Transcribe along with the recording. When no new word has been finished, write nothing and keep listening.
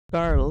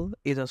Curl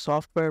is a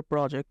software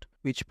project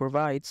which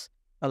provides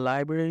a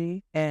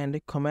library and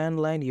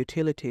command line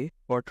utility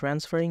for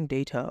transferring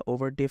data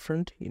over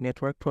different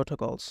network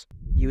protocols.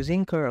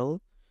 Using curl,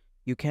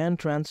 you can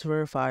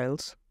transfer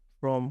files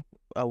from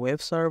a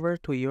web server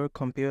to your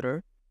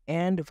computer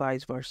and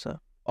vice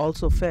versa.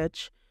 Also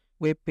fetch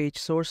web page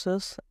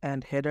sources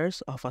and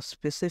headers of a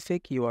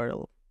specific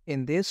URL.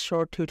 In this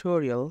short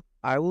tutorial,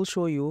 I will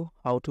show you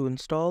how to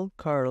install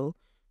curl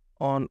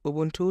on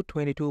Ubuntu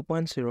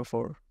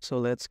 22.04. So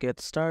let's get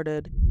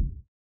started.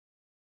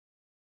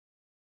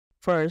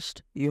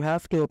 First, you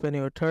have to open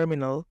your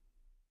terminal,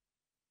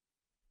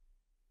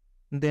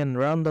 then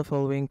run the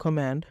following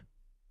command: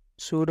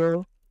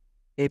 sudo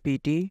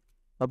apt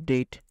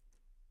update.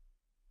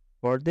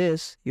 For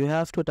this, you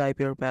have to type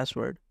your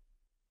password.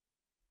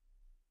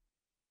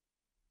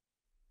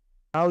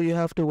 Now you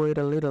have to wait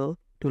a little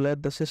to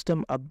let the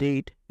system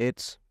update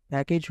its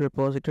package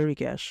repository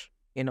cache.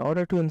 In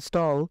order to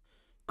install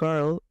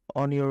curl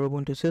on your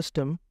Ubuntu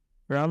system,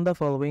 run the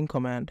following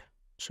command: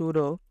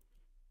 sudo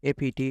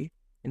apt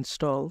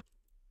install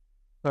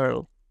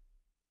curl.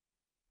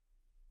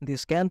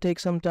 This can take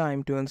some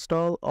time to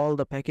install all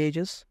the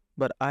packages,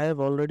 but I have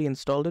already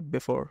installed it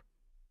before.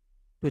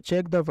 To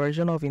check the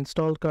version of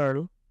installed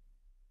curl,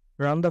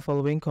 run the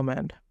following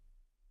command.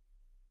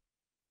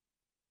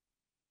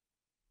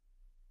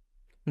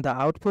 The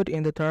output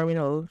in the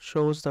terminal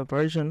shows the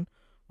version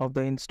of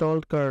the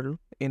installed curl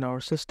in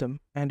our system,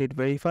 and it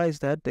verifies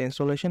that the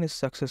installation is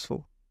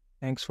successful.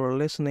 Thanks for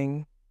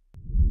listening.